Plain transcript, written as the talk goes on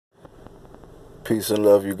Peace and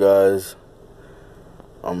love, you guys.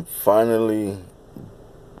 I'm finally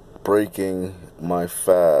breaking my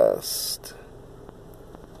fast.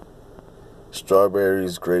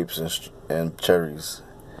 Strawberries, grapes, and cherries.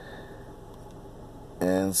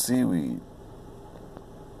 And seaweed.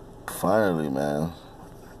 Finally, man.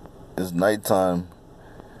 It's nighttime.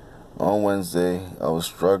 On Wednesday, I was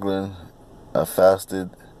struggling. I fasted.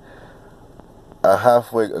 I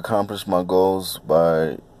halfway accomplished my goals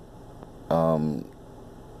by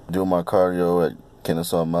doing my cardio at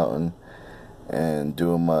Kennesaw Mountain and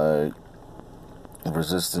doing my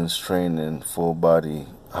resistance training, full body,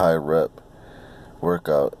 high rep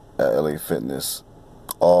workout at LA Fitness,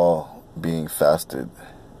 all being fasted.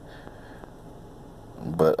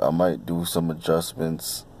 But I might do some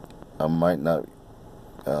adjustments. I might not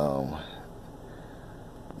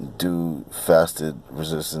do fasted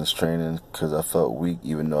resistance training because I felt weak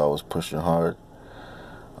even though I was pushing hard.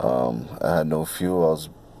 I had no fuel. I was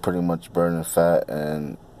pretty much burning fat,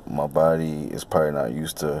 and my body is probably not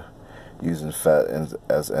used to using fat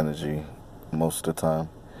as energy most of the time.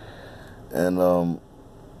 And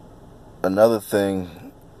another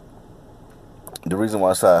thing, the reason why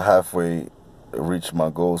I said I halfway reached my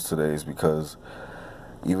goals today is because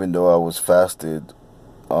even though I was fasted,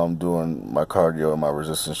 doing my cardio and my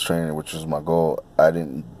resistance training, which was my goal, I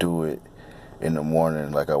didn't do it in the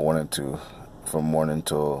morning like I wanted to, from morning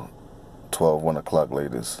till 1 o'clock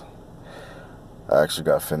latest. I actually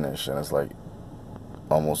got finished, and it's like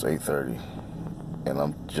almost 8:30, and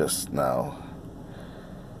I'm just now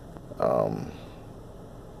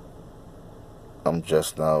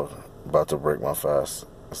about to break my fast.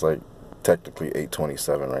 It's like technically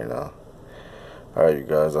 8:27 right now. Alright, you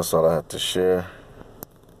guys, that's all I had to share.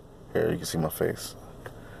 Here, you can see my face.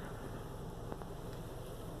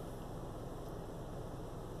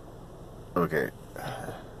 Okay.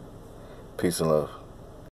 Peace and love.